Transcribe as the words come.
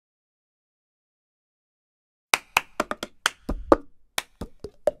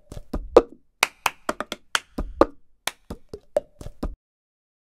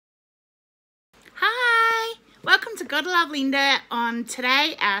God Love Linda on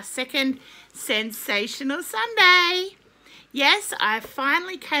today, our second Sensational Sunday. Yes, I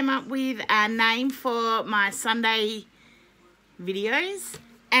finally came up with a name for my Sunday videos.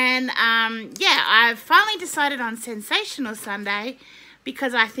 And yeah, I've finally decided on Sensational Sunday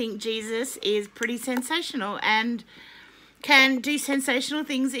because I think Jesus is pretty sensational and can do sensational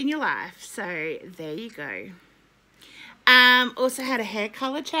things in your life. So there you go. Also had a hair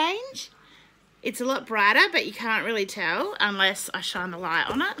colour change. It's a lot brighter, but you can't really tell unless I shine the light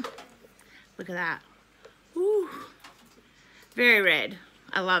on it. Look at that. Ooh. Very red.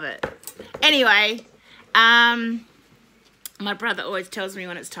 I love it. Anyway, my brother always tells me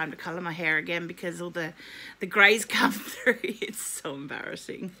when it's time to colour my hair again because all the greys come through. It's so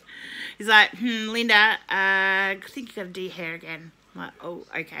embarrassing. He's like, Linda, I think you got to do your hair again. I'm like, oh,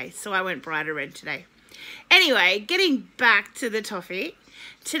 okay. So I went brighter red today. Anyway, getting back to the topic.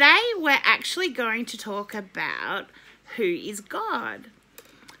 Today we're actually going to talk about who is God.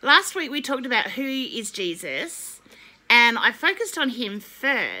 Last week we talked about who is Jesus, and I focused on him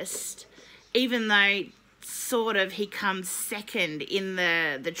first, even though sort of he comes second in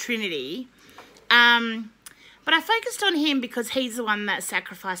the Trinity. But I focused on him because he's the one that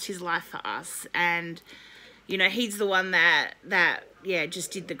sacrificed his life for us, and you know, he's the one that yeah,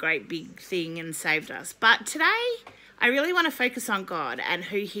 just did the great big thing and saved us. But today I really want to focus on God and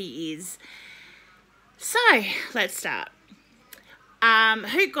who he is. So let's start.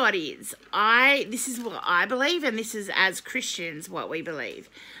 Who God is. This is what I believe, and this is as Christians what we believe.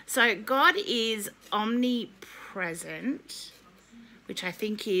 So God is omnipresent, which I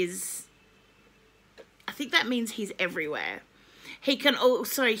think that means he's everywhere. He can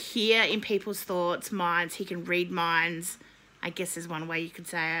also hear in people's thoughts, minds. He can read minds. I guess is one way you could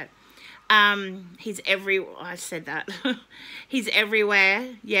say it. He's I said that. He's everywhere,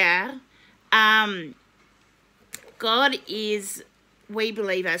 yeah. God is, we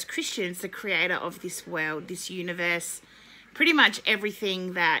believe as Christians, the creator of this world, this universe. Pretty much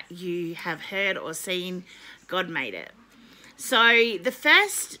everything that you have heard or seen, God made it. So the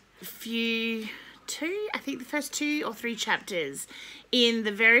first two or three chapters in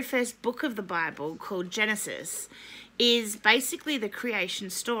the very first book of the Bible, called Genesis, is basically the creation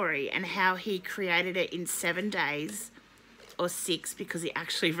story and how he created it in 7 days, or 6 because he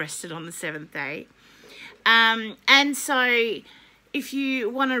actually rested on the 7th day. And so if you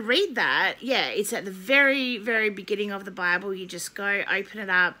want to read that, yeah, it's at the very, very beginning of the Bible. You just go, open it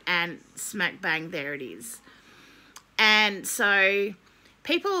up, and smack bang, there it is. And so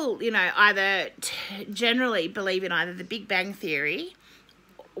people, you know, either generally believe in either the Big Bang Theory,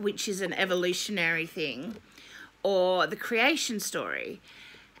 which is an evolutionary thing, or the creation story.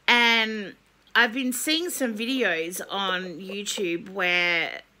 And I've been seeing some videos on YouTube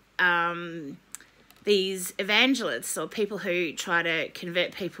where these evangelists or people who try to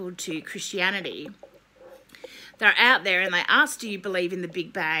convert people to Christianity, they're out there and they ask, do you believe in the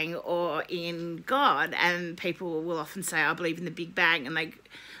Big Bang or in God? And people will often say, I believe in the Big Bang. And they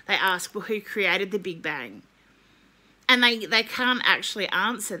ask, well, who created the Big Bang? And they can't actually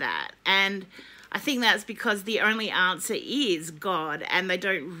answer that. And I think that's because the only answer is God, and they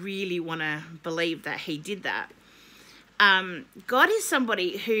don't really want to believe that he did that. God is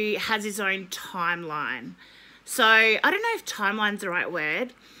somebody who has his own timeline. So I don't know if timeline's the right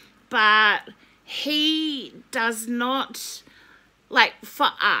word, but he does not, like for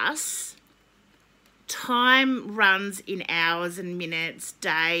us, time runs in hours and minutes,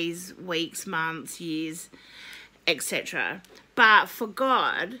 days, weeks, months, years, etc. But for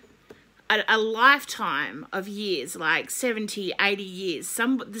God, a lifetime of years, like 70, 80 years,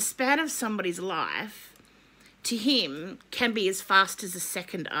 the span of somebody's life to him can be as fast as a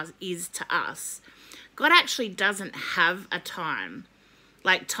second is to us. God actually doesn't have a time.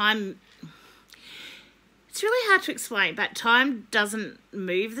 Like time, it's really hard to explain, but time doesn't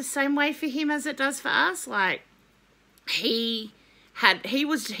move the same way for him as it does for us. Like he's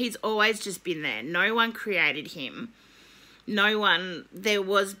always just been there. No one created him. No one,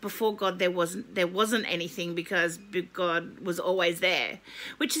 before God, there wasn't anything because God was always there,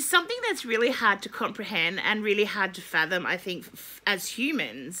 which is something that's really hard to comprehend and really hard to fathom, I think, as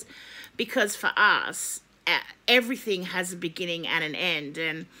humans, because for us, everything has a beginning and an end.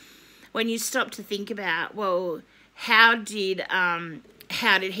 And when you stop to think about, well, how did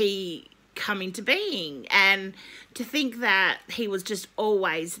he come into being? And to think that he was just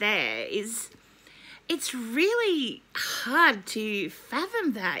always there it's really hard to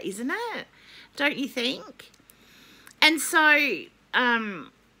fathom that, isn't it? Don't you think? And so,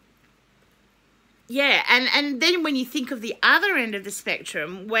 yeah, and then when you think of the other end of the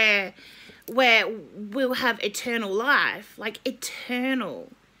spectrum where where we'll have eternal life, like eternal.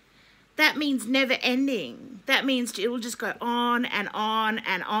 That means never ending. That means it will just go on and on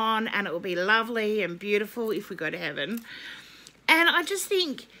and on, and it will be lovely and beautiful if we go to heaven. And I just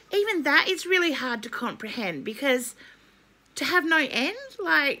think even that is really hard to comprehend, because to have no end,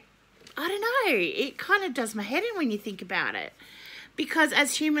 like, I don't know, it kind of does my head in when you think about it. Because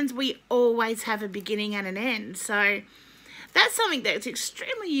as humans, we always have a beginning and an end. So that's something that's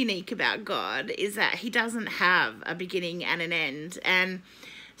extremely unique about God, is that he doesn't have a beginning and an end. And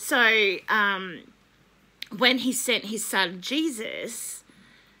so when he sent his son Jesus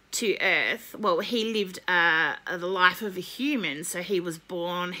to earth, well, he lived the life of a human. So he was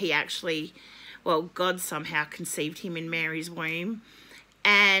born, he actually, well, God somehow conceived him in Mary's womb.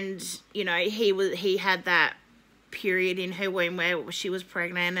 And, you know, he had that period in her womb where she was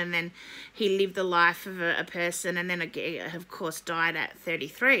pregnant, and then he lived the life of a person, and then of course died at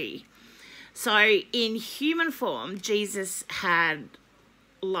 33. So in human form, Jesus had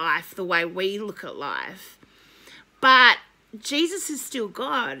life the way we look at life, but Jesus is still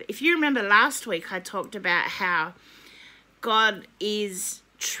God. If you remember last week, I talked about how God is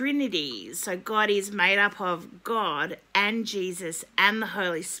Trinity. So God is made up of God and Jesus and the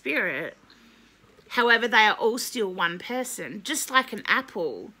Holy Spirit. However, they are all still one person. Just like an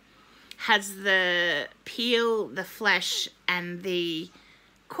apple has the peel, the flesh, and the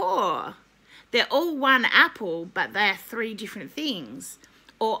core. They're all one apple, but they are three different things.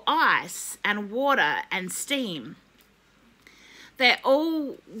 Or ice and water and steam. They're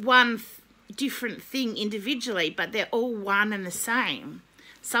all one different thing individually, but they're all one and the same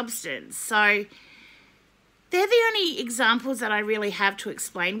substance. So they're the only examples that I really have to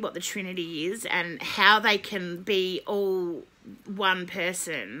explain what the Trinity is and how they can be all one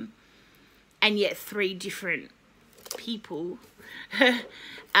person and yet three different people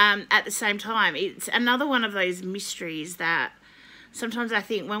at the same time. It's another one of those mysteries that sometimes I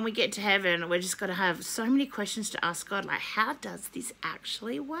think when we get to heaven, we're just going to have so many questions to ask God, like, how does this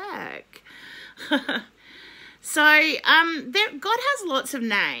actually work? So God has lots of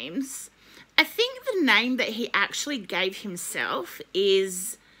names. I think the name that he actually gave himself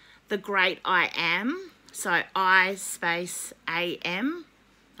is the great I am. So I space A-M.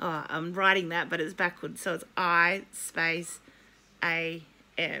 Oh, I'm writing that, but it's backwards. So it's I space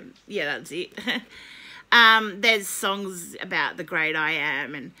A-M. Yeah, that's it. There's songs about the great I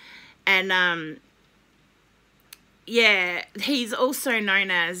am. And yeah, he's also known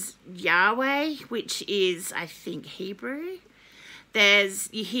as Yahweh, which is, I think, Hebrew.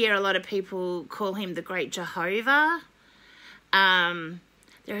 You hear a lot of people call him the great Jehovah. There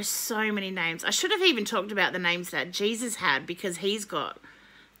are so many names. I should have even talked about the names that Jesus had, because he's got,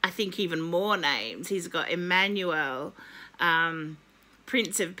 I think, even more names. He's got Emmanuel,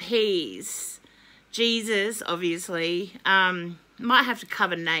 Prince of Peace, Jesus, obviously. Might have to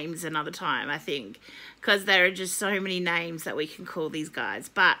cover names another time, I think, because there are just so many names that we can call these guys.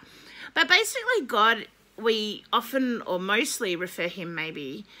 But basically God, we often or mostly refer him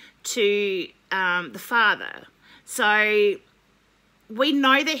maybe to the Father. So we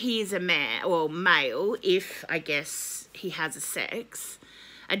know that he is a man, or male, if I guess he has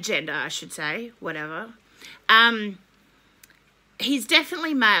a gender, I should say, whatever. He's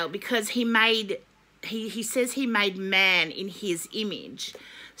definitely male because he says he made man in his image.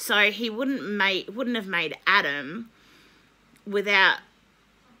 So he wouldn't have made Adam without,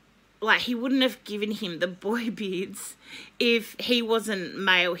 like, he wouldn't have given him the boy beards if he wasn't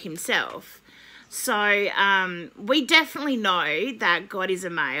male himself. So we definitely know that God is a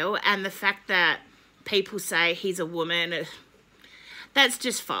male, and the fact that people say he's a woman, that's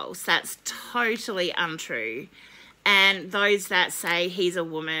just false. That's totally untrue. And those that say he's a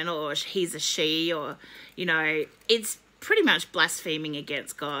woman or he's a she, or, you know, it's pretty much blaspheming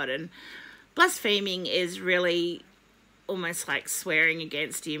against God. And blaspheming is really almost like swearing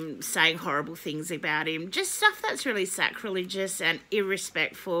against him, saying horrible things about him, just stuff that's really sacrilegious and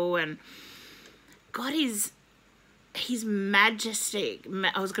irrespectful. And God he's majestic.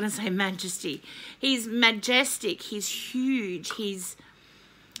 I was going to say majesty. He's majestic. He's huge. He's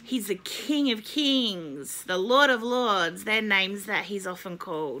the King of Kings, the Lord of Lords. They're names that he's often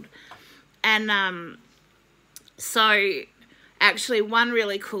called. And so actually one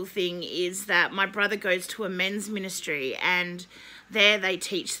really cool thing is that my brother goes to a men's ministry, and there they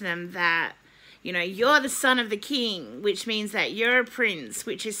teach them that, you know, you're the son of the king, which means that you're a prince,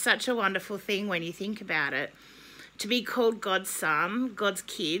 which is such a wonderful thing when you think about it. To be called God's son, God's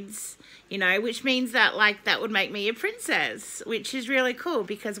kids, you know, which means that, like, that would make me a princess, which is really cool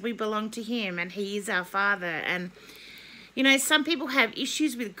because we belong to him and he is our father. And, You know, some people have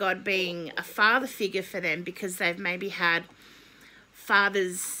issues with God being a father figure for them because they've maybe had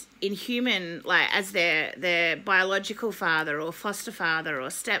fathers in human, like as their biological father or foster father or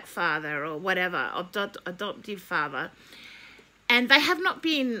stepfather or whatever, adoptive father. And they have not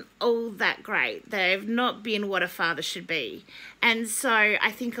been all that great. They've not been what a father should be. And so I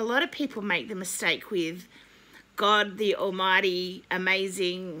think a lot of people make the mistake with God, the almighty,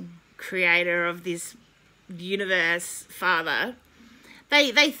 amazing creator of this universe, father.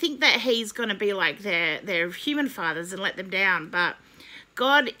 They think that he's going to be like their human fathers and let them down. But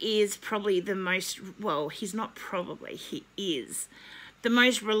God is probably the most, well, he's not probably, he is the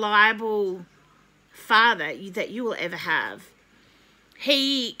most reliable father that you will ever have.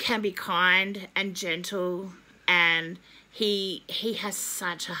 He can be kind and gentle, and he has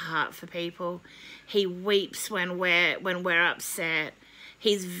such a heart for people. He weeps when we're upset.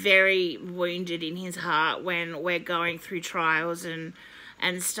 He's very wounded in his heart when we're going through trials and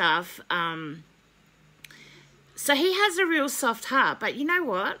stuff. So he has a real soft heart. But you know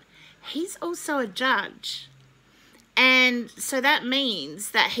what? He's also a judge. And so that means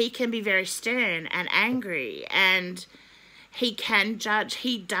that he can be very stern and angry, and he can judge.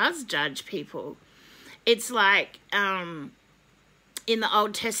 He does judge people. It's like in the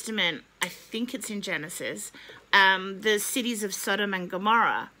Old Testament, I think it's in Genesis, the cities of Sodom and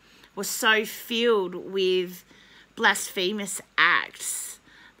Gomorrah were so filled with blasphemous acts,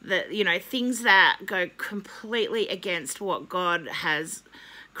 that, you know, things that go completely against what God has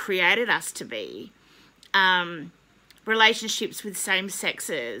created us to be. Relationships with same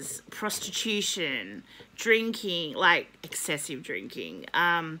sexes, prostitution, drinking, like excessive drinking.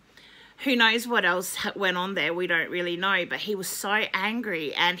 Who knows what else went on there? We don't really know. But he was so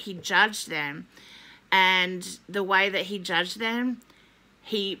angry and he judged them. And the way that he judged them,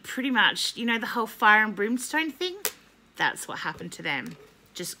 he pretty much, you know, the whole fire and brimstone thing, that's what happened to them.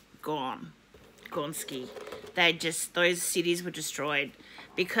 Just gone. Gonski. Those cities were destroyed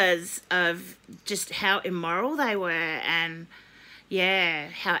because of just how immoral they were, and yeah,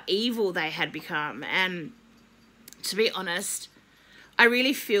 how evil they had become. And to be honest, I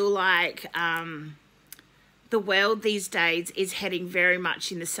really feel like the world these days is heading very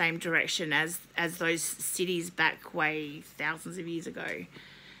much in the same direction as those cities back way thousands of years ago.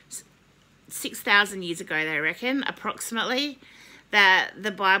 6,000 years ago, they reckon, approximately, that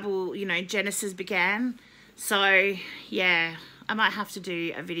the Bible, you know, Genesis began. So, yeah, I might have to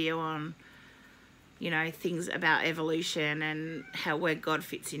do a video on, you know, things about evolution and where God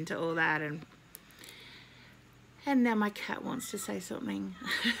fits into all that. And now my cat wants to say something.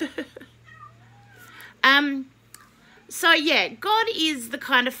 So, yeah, God is the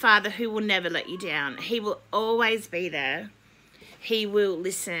kind of father who will never let you down. He will always be there. He will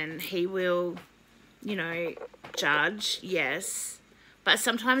listen. He will, you know, judge, yes. But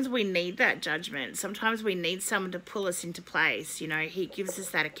sometimes we need that judgment. Sometimes we need someone to pull us into place. You know, he gives us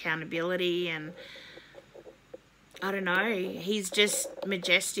that accountability, and I don't know, he's just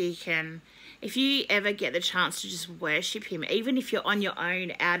majestic. And if you ever get the chance to just worship him, even if you're on your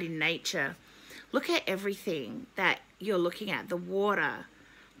own out in nature, look at everything that you're looking at, the water,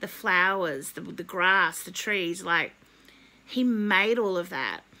 the flowers, the grass, the trees. Like, he made all of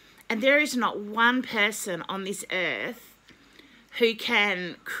that. And there is not one person on this earth who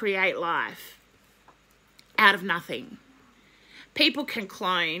can create life out of nothing. People can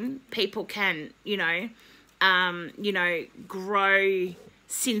clone, people can, you know, grow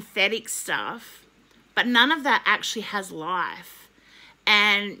synthetic stuff, but none of that actually has life.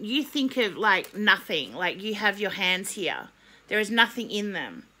 And you think of like nothing, like you have your hands here. There is nothing in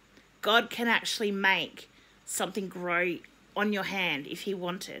them. God can actually make something grow on your hand if he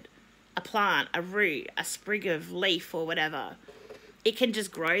wanted. A plant, a root, a sprig of leaf or whatever. It can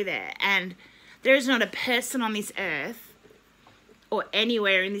just grow there. And there is not a person on this earth or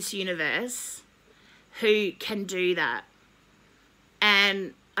anywhere in this universe who can do that.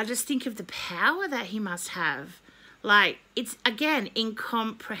 And I just think of the power that he must have. Like, it's, again,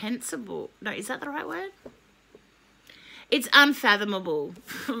 incomprehensible. No, is that the right word? It's unfathomable.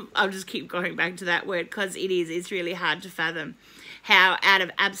 I'll just keep going back to that word because it is. It's really hard to fathom how out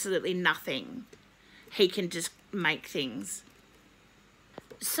of absolutely nothing he can just make things.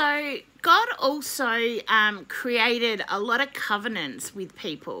 So God also created a lot of covenants with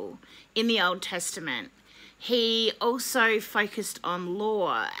people in the Old Testament. He also focused on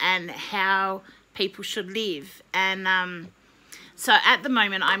law and how people should live. And So at the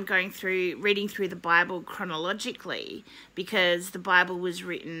moment, I'm reading through the Bible chronologically, because the Bible was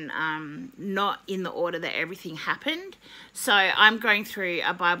written not in the order that everything happened. So I'm going through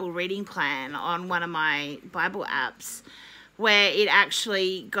a Bible reading plan on one of my Bible apps, where it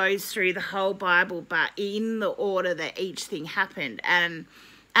actually goes through the whole Bible, but in the order that each thing happened. And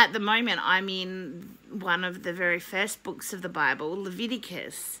at the moment, I'm in one of the very first books of the Bible,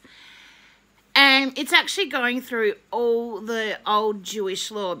 Leviticus. And it's actually going through all the old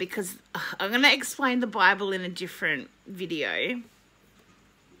Jewish law, because I'm going to explain the Bible in a different video.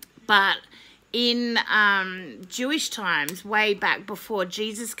 But in Jewish times, way back before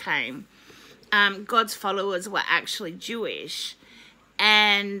Jesus came, God's followers were actually Jewish.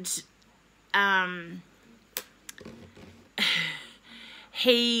 And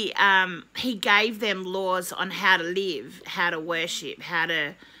he gave them laws on how to live, how to worship, how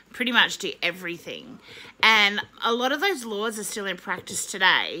to pretty much do everything. And a lot of those laws are still in practice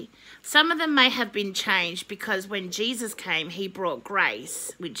today. Some of them may have been changed, because when Jesus came, he brought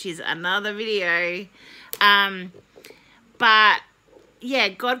grace, which is another video. But yeah,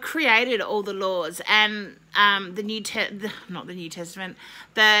 God created all the laws, and the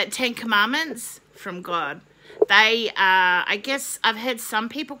Ten Commandments from God. They I guess I've heard some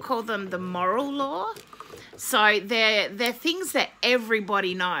people call them the moral law. So they're things that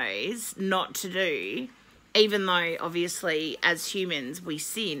everybody knows not to do, even though obviously as humans we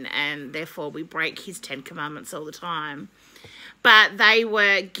sin, and therefore we break his 10 commandments all the time. But they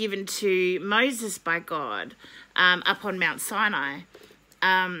were given to Moses by God up on Mount Sinai.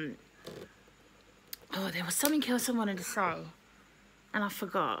 Oh, there was something else I wanted to say, and I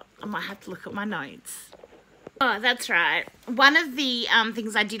forgot. I might have to look at my notes. Oh, that's right. One of the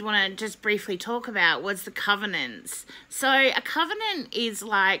things I did want to just briefly talk about was the covenants. So a covenant is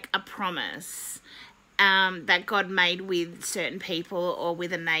like a promise that God made with certain people, or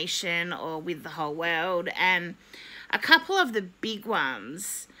with a nation, or with the whole world. And a couple of the big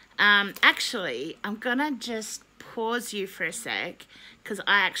ones, actually, I'm going to just pause you for a sec, because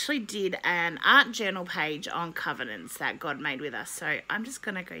I actually did an art journal page on covenants that God made with us. So I'm just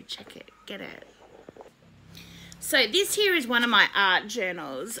going to go check it, get it. So this here is one of my art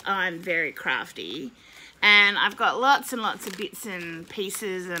journals. I'm very crafty, and I've got lots and lots of bits and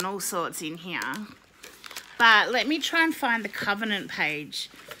pieces and all sorts in here. But let me try and find the covenant page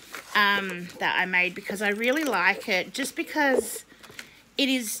that I made, because I really like it, just because it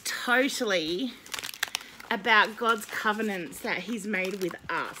is totally about God's covenants that he's made with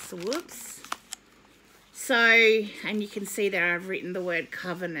us. Whoops. So, and you can see there I've written the word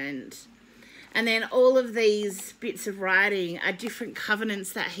covenant. And then all of these bits of writing are different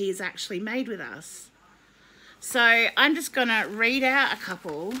covenants that he has actually made with us. So I'm just going to read out a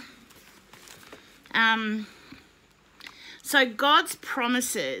couple. So God's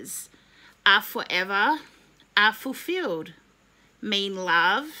promises are forever, are fulfilled, mean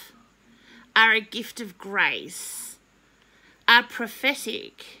love, are a gift of grace, are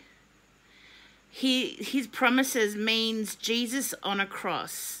prophetic. His promises means Jesus on a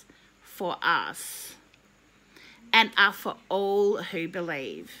cross for us, and are for all who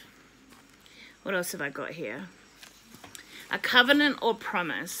believe. What else have I got here? A covenant or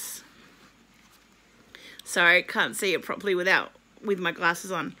promise. Sorry, can't see it properly with my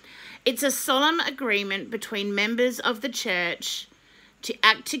glasses on. It's a solemn agreement between members of the church to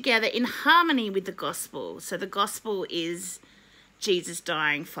act together in harmony with the gospel. So the gospel is Jesus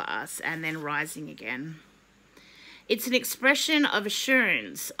dying for us and then rising again. It's an expression of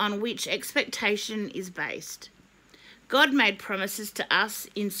assurance on which expectation is based. God made promises to us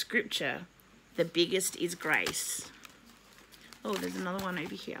in Scripture. The biggest is grace. Oh, there's another one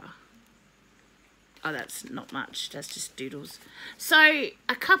over here. Oh, that's not much. That's just doodles. So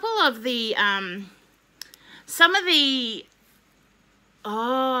a couple of the, some of the,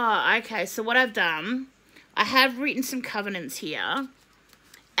 oh, okay. So what I've done, I have written some covenants here,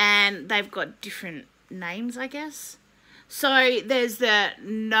 and they've got different names, I guess. So there's the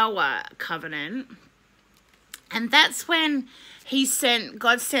Noah covenant, and that's when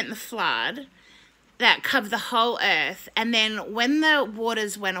God sent the flood that covered the whole earth. And then when the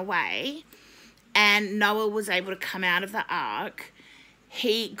waters went away and Noah was able to come out of the ark,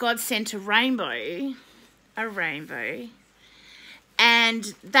 God sent a rainbow,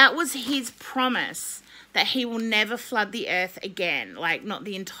 and that was his promise that he will never flood the earth again, like not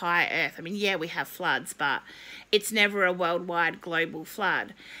the entire earth. I mean, yeah, we have floods, but it's never a worldwide global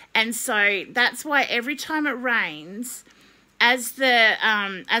flood. And so that's why every time it rains, as it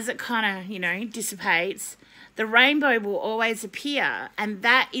kind of, dissipates, the rainbow will always appear. And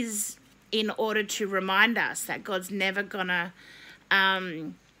that is in order to remind us that God's never gonna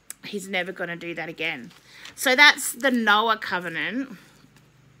He's never going to do that again. So that's the Noah covenant.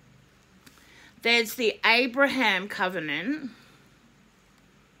 There's the Abraham covenant.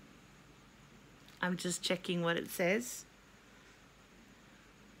 I'm just checking what it says.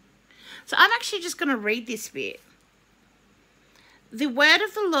 So I'm actually just going to read this bit. The word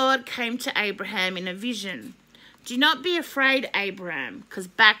of the Lord came to Abraham in a vision. Do not be afraid, Abraham, because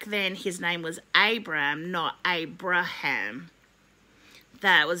back then his name was Abram, not Abraham.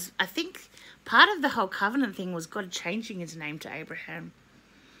 That was, I think, part of the whole covenant thing was God changing his name to Abraham.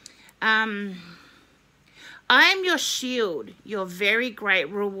 I am your shield, your very great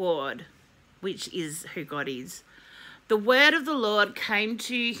reward, which is who God is. The word of the Lord came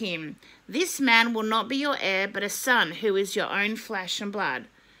to him. This man will not be your heir, but a son who is your own flesh and blood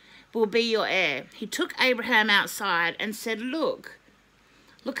will be your heir. He took Abraham outside and said, look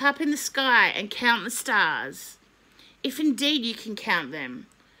up in the sky and count the stars. If indeed you can count them,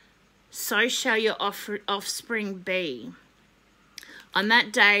 so shall your offspring be. On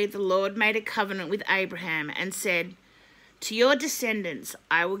that day, the Lord made a covenant with Abraham and said, to your descendants,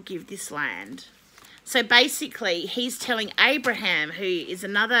 I will give this land. So basically, he's telling Abraham, who is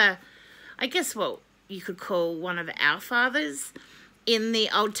another, I guess what you could call one of our fathers in the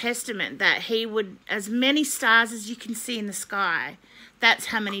Old Testament, that he would, as many stars as you can see in the sky, that's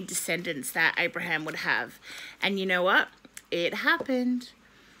how many descendants that Abraham would have. And you know what? It happened.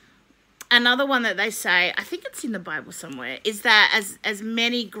 Another one that they say, I think it's in the Bible somewhere, is that as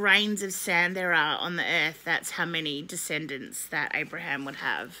many grains of sand there are on the earth, that's how many descendants that Abraham would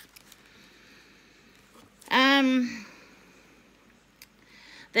have.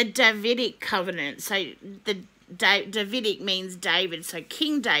 The Davidic covenant. So the Davidic means David. So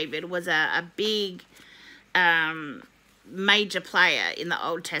King David was a big major player in the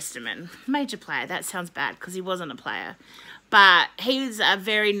Old Testament. Major player, that sounds bad because he wasn't a player. But he was a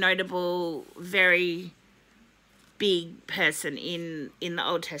very notable, very big person in the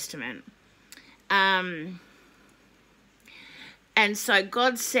Old Testament. And so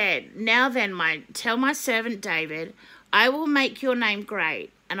God said, now then, tell my servant David, I will make your name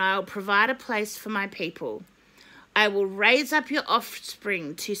great, and I will provide a place for my people. I will raise up your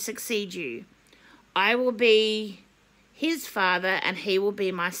offspring to succeed you. I will be his father, and he will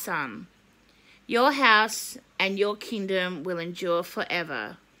be my son. Your house and your kingdom will endure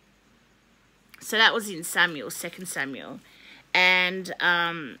forever. So that was in Samuel, 2 Samuel. And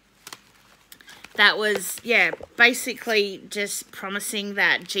that was, yeah, basically just promising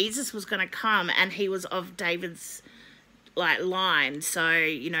that Jesus was going to come, and he was of David's line. So,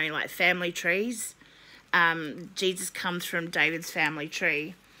 you know, like family trees. Jesus comes from David's family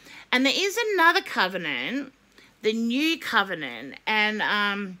tree. And there is another covenant, the New Covenant,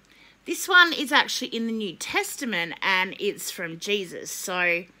 and this one is actually in the New Testament, and it's from Jesus.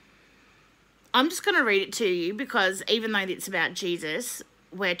 So I'm just going to read it to you, because even though it's about Jesus,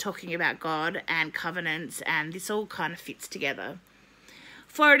 we're talking about God and covenants, and this all kind of fits together.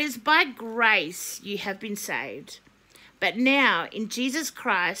 For it is by grace you have been saved, but now in Jesus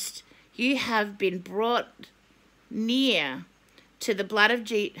Christ you have been brought near to the blood of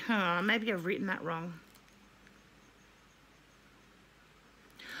Jesus. Maybe I've written that wrong.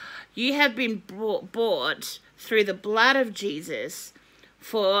 You have been bought through the blood of Jesus,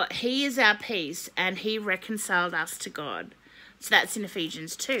 for he is our peace, and he reconciled us to God. So that's in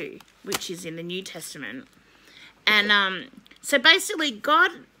Ephesians 2, which is in the New Testament. And so basically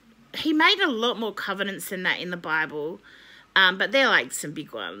God, he made a lot more covenants than that in the Bible, but they're like some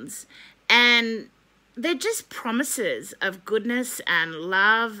big ones. And they're just promises of goodness and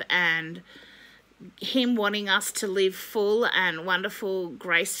love, and him wanting us to live full and wonderful,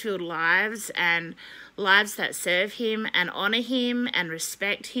 grace-filled lives, and lives that serve him and honor him and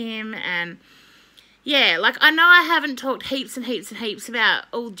respect him. And yeah, like, I know I haven't talked heaps and heaps and heaps about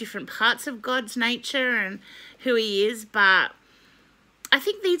all different parts of God's nature and who he is, but I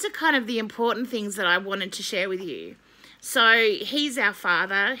think these are kind of the important things that I wanted to share with you. So he's our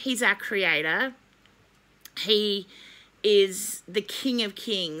Father, he's our Creator, he is the King of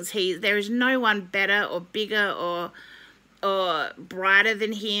Kings. There is no one better or bigger or brighter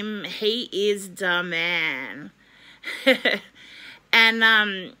than him. He is the man.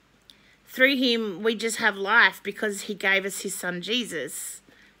 And through him we just have life, because he gave us his son Jesus,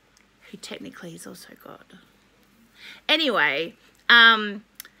 who technically is also God. Anyway, and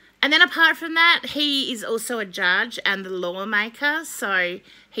then apart from that, he is also a judge and the lawmaker. So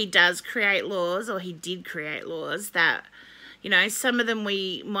he does create laws, or he did create laws that, you know, some of them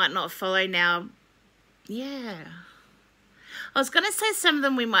we might not follow now. Yeah. I was going to say some of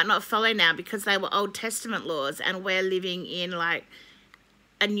them we might not follow now because they were Old Testament laws and we're living in like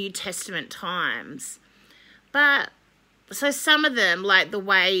a New Testament times. But so some of them, like the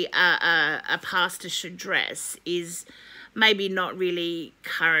way a pastor should dress, is maybe not really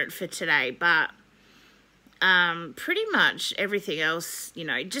current for today, but pretty much everything else, you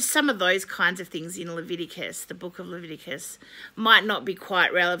know, just some of those kinds of things in Leviticus, the book of Leviticus, might not be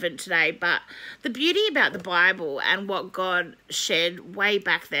quite relevant today. But the beauty about the Bible and what God shared way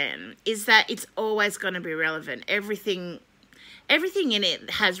back then is that it's always going to be relevant. Everything in it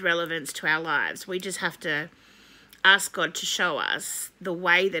has relevance to our lives. We just have to ask God to show us the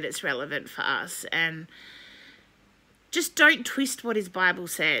way that it's relevant for us, and just don't twist what his Bible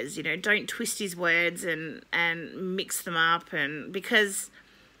says, you know, don't twist his words and mix them up, and because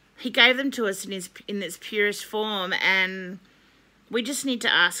he gave them to us in its purest form, and we just need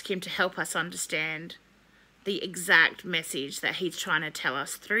to ask him to help us understand the exact message that he's trying to tell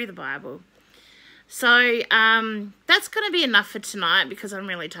us through the Bible. So that's going to be enough for tonight because I'm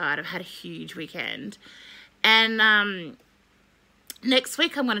really tired. I've had a huge weekend. And next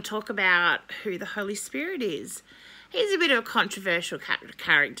week I'm going to talk about who the Holy Spirit is. He's a bit of a controversial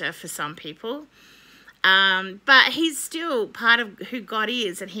character for some people, but he's still part of who God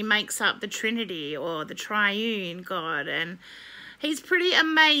is, and he makes up the Trinity or the Triune God, and he's pretty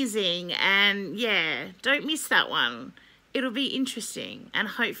amazing. And yeah, don't miss that one. It'll be interesting, and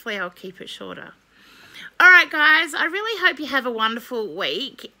hopefully I'll keep it shorter. All right, guys, I really hope you have a wonderful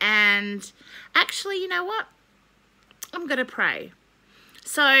week. And actually, you know what? I'm going to pray.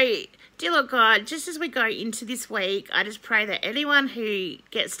 So, dear Lord God, just as we go into this week, I just pray that anyone who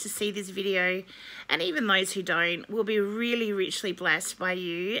gets to see this video, and even those who don't, will be really richly blessed by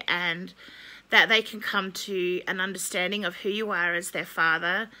you, and that they can come to an understanding of who you are as their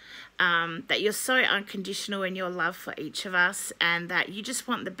Father, that you're so unconditional in your love for each of us, and that you just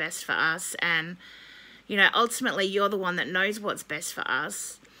want the best for us. And, you know, ultimately you're the one that knows what's best for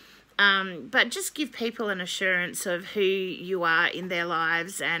us. But just give people an assurance of who you are in their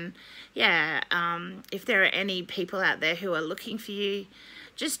lives. And yeah, if there are any people out there who are looking for you,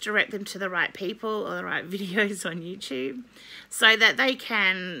 just direct them to the right people or the right videos on YouTube so that they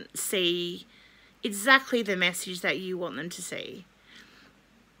can see exactly the message that you want them to see.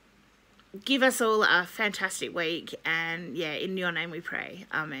 Give us all a fantastic week, and yeah, in your name we pray.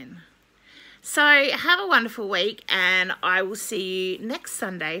 Amen. So have a wonderful week, and I will see you next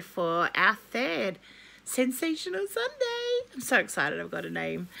Sunday for our third Sensational Sunday. I'm so excited I've got a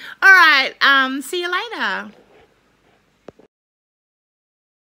name. All right, see you later.